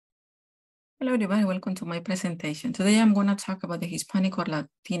Hello everybody, welcome to my presentation. Today I'm going to talk about the Hispanic or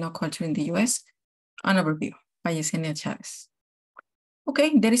Latino culture in the US, an overview by Yesenia Chavez.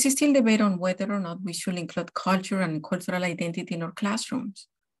 Okay, there is still debate on whether or not we should include culture and cultural identity in our classrooms.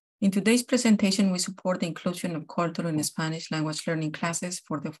 In today's presentation, we support the inclusion of culture in Spanish language learning classes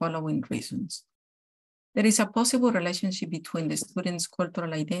for the following reasons. There is a possible relationship between the students'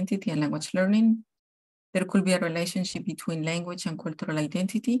 cultural identity and language learning. There could be a relationship between language and cultural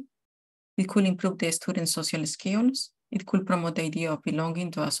identity. It could improve the students' social skills. It could promote the idea of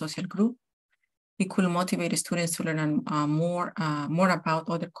belonging to a social group. It could motivate students to learn more about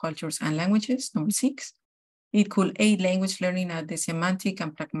other cultures and languages. Number 6, it could aid language learning at the semantic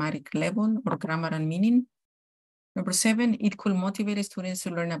and pragmatic level or grammar and meaning. Number 7, it could motivate students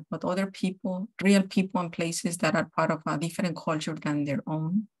to learn about other people, real people and places that are part of a different culture than their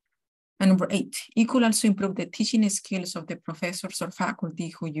own. And number 8, it could also improve the teaching skills of the professors or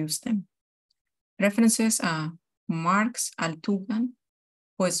faculty who use them. References are Marx, Altugan,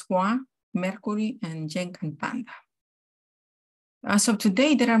 Boissois, Mercury, and Jenk and Panda. As of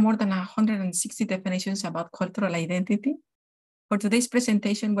today, there are more than 160 definitions about cultural identity. For today's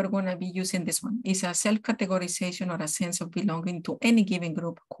presentation, we're going to be using this one. It's a self-categorization or a sense of belonging to any given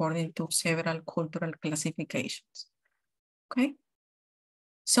group according to several cultural classifications. Okay?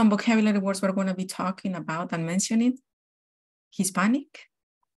 Some vocabulary words we're going to be talking about and mentioning: Hispanic,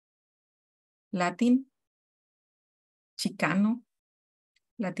 Latin, Chicano,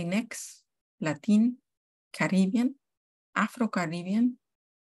 Latinx, Latin, Caribbean, Afro-Caribbean,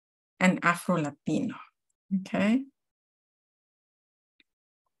 and Afro-Latino, okay?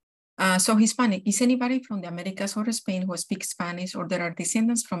 So Hispanic is anybody from the Americas or Spain who speaks Spanish or there are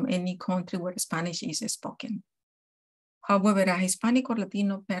descendants from any country where Spanish is spoken. However, a Hispanic or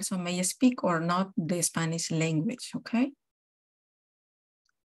Latino person may speak or not the Spanish language, okay?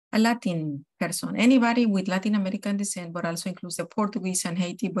 A Latin person, anybody with Latin American descent, but also includes the Portuguese and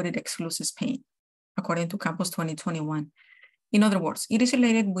Haiti, but it excludes Spain, according to Campus 2021. In other words, it is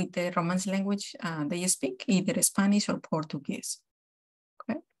related with the Romance language they speak, either Spanish or Portuguese.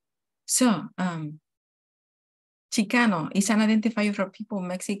 Okay. So, Chicano is an identifier for people of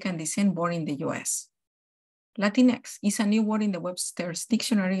Mexican descent born in the US. Latinx is a new word in the Webster's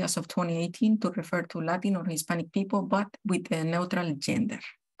dictionary as of 2018 to refer to Latin or Hispanic people, but with a neutral gender.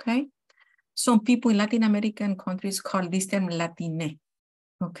 Okay, some people in Latin American countries call this term Latine.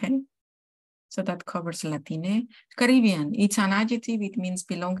 Okay, so that covers Latine. Caribbean, it's an adjective. It means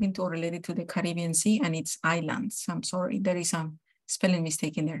belonging to or related to the Caribbean Sea and its islands. I'm sorry, there is a spelling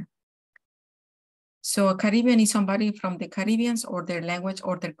mistake in there. So a Caribbean is somebody from the Caribbeans or their language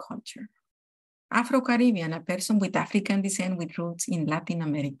or their culture. Afro-Caribbean, a person with African descent with roots in Latin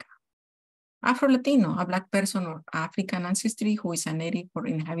America. Afro-Latino, a Black person of African ancestry who is a native or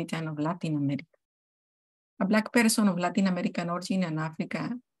inhabitant of Latin America. A Black person of Latin American origin and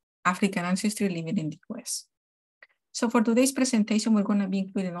African ancestry living in the US. So for today's presentation, we're going to be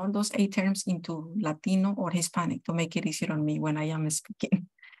including all those 8 terms into Latino or Hispanic to make it easier on me when I am speaking.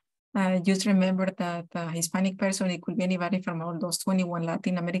 Just remember that a Hispanic person, it could be anybody from all those 21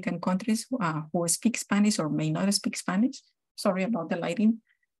 Latin American countries who speak Spanish or may not speak Spanish. Sorry about the lighting.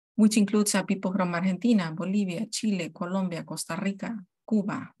 Which includes people from Argentina, Bolivia, Chile, Colombia, Costa Rica,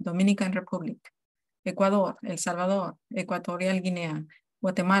 Cuba, Dominican Republic, Ecuador, El Salvador, Equatorial Guinea,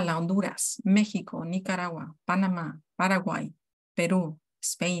 Guatemala, Honduras, Mexico, Nicaragua, Panama, Paraguay, Peru,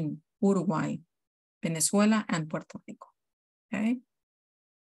 Spain, Uruguay, Venezuela, and Puerto Rico. Okay.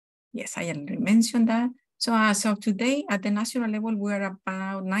 Yes, I already mentioned that. So as of today, at the national level, we're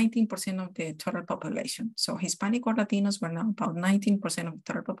about 19% of the total population. So Hispanic or Latinos were now about 19% of the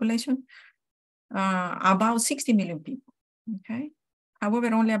total population, about 60 million people, okay?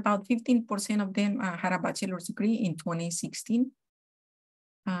 However, only about 15% of them had a bachelor's degree in 2016.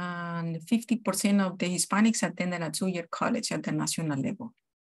 And 50% of the Hispanics attended a 2-year college at the national level.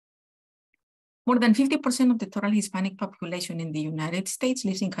 More than 50% of the total Hispanic population in the United States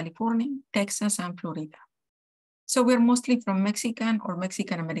lives in California, Texas, and Florida. So we're mostly from Mexican or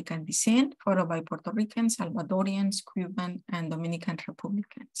Mexican-American descent, followed by Puerto Ricans, Salvadorians, Cuban, and Dominican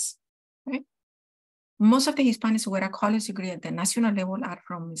Republicans. Okay? Most of the Hispanics who get a college degree at the national level are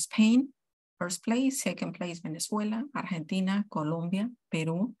from Spain, first place, second place, Venezuela, Argentina, Colombia,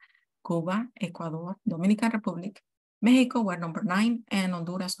 Peru, Cuba, Ecuador, Dominican Republic, Mexico were number 9, and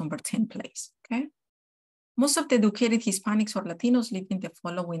Honduras number 10 place, okay? Most of the educated Hispanics or Latinos live in the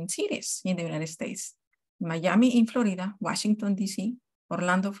following cities in the United States: Miami in Florida, Washington, D.C.,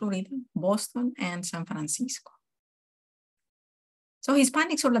 Orlando, Florida, Boston, and San Francisco. So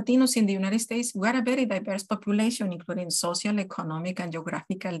Hispanics or Latinos in the United States, we are a very diverse population, including social, economic, and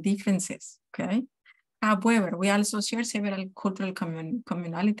geographical differences, okay? However, we also share several cultural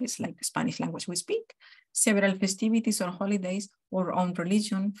commonalities like the Spanish language we speak, several festivities or holidays, our own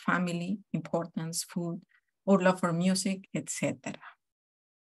religion, family, importance, food, or love for music, etc.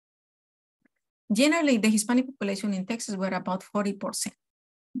 Generally, the Hispanic population in Texas were about 40%,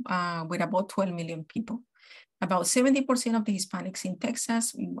 with about 12 million people. About 70% of the Hispanics in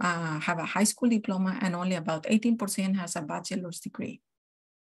Texas have a high school diploma, and only about 18% has a bachelor's degree.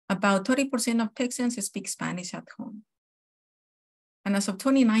 About 30% of Texans speak Spanish at home. And as of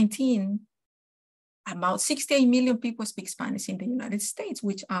 2019, about 68 million people speak Spanish in the United States,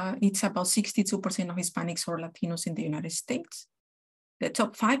 which it's about 62% of Hispanics or Latinos in the United States. The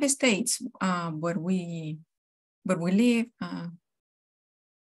top 5 states where we live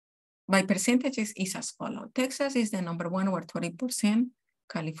by percentages is as follows. Texas is the number 1 over 30%,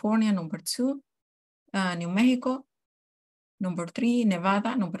 California number 2, New Mexico number 3,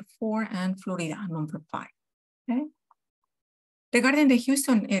 Nevada number 4, and Florida number 5. Okay. Regarding the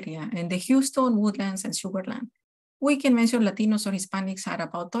Houston area and the Houston, Woodlands, and Sugarland, we can mention Latinos or Hispanics are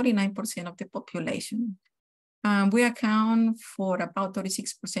about 39% of the population. We account for about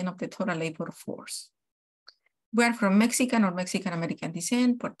 36% of the total labor force. We are from Mexican or Mexican American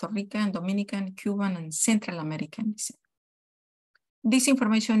descent, Puerto Rican, Dominican, Cuban, and Central American descent. This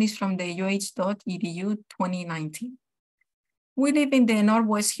information is from the UH.edu 2019. We live in the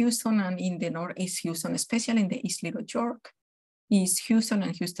Northwest Houston and in the Northeast Houston, especially in the East Little York, East Houston,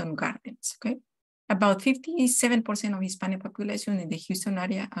 and Houston Gardens, okay? About 57% of Hispanic population in the Houston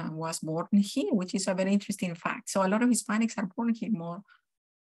area was born here, which is a very interesting fact. So a lot of Hispanics are born here, more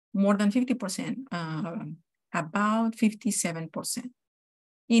than 50%, about 57%.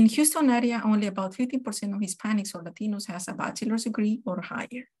 In Houston area, only about 50% of Hispanics or Latinos has a bachelor's degree or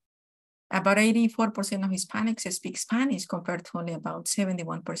higher. About 84% of Hispanics speak Spanish compared to only about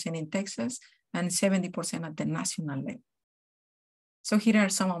 71% in Texas and 70% at the national level. So here are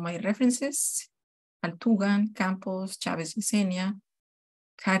some of my references: Altugan, Campos, Chavez Yesenia,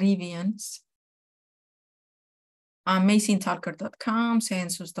 Caribbeans, AmazingTalker.com,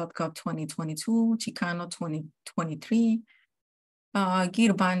 Census.gov 2022, Chicano 2023,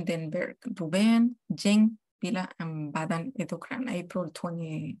 Girvandenberg Ruben, Jen Villa, and Badan Edokran, April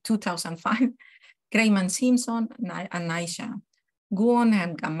 2005, Grayman Simpson, and Naisha, Guon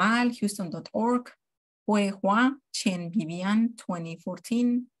and Gamal, Houston.org, Hue Hua, Chen Vivian,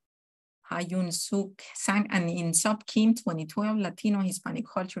 2014, Hayun Suk Sang and Insop Kim, 2012, Latino Hispanic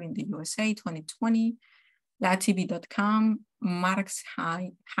Culture in the USA, 2020, Latv.com, Marx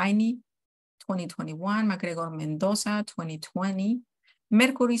Heine, 2021, MacGregor Mendoza, 2020,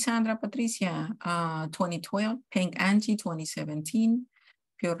 Mercury Sandra Patricia, 2012, Peng Angie, 2017,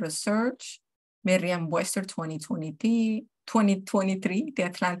 Pure Research, Miriam Wester, 2023,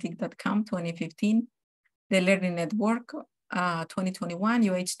 TheAtlantic.com, 2015, The Learning Network, 2021,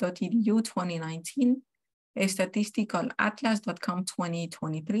 UH.edu, 2019, StatisticalAtlas.com,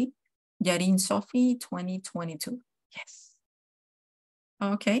 2023, Yarin Sophie, 2022. Yes.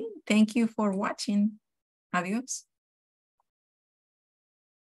 Okay, thank you for watching. Adios.